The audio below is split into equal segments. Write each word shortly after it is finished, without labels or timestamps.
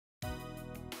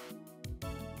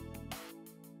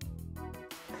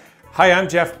Hi, I'm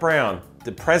Jeff Brown,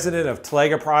 the president of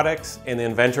Telega Products and the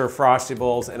inventor of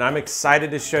FrostyBowlz, and I'm excited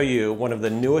to show you one of the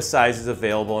newest sizes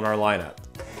available in our lineup.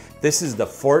 This is the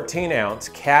 14-ounce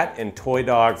cat and toy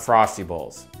dog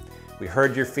FrostyBowlz. We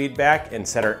heard your feedback and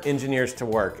set our engineers to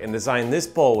work and designed this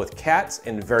bowl with cats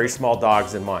and very small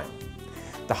dogs in mind.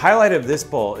 The highlight of this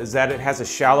bowl is that it has a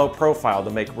shallow profile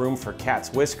to make room for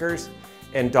cats' whiskers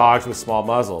and dogs with small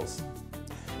muzzles.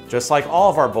 Just like all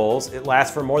of our bowls, it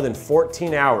lasts for more than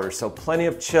 14 hours, so plenty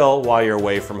of chill while you're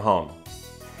away from home.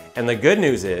 And the good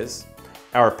news is,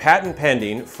 our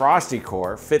patent-pending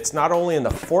FrostyCore fits not only in the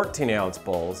 14-ounce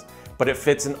bowls, but it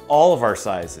fits in all of our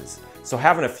sizes. So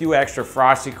having a few extra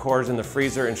FrostyCores in the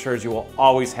freezer ensures you will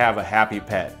always have a happy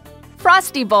pet.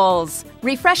 FrostyBowlz,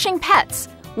 refreshing pets,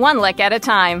 one lick at a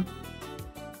time.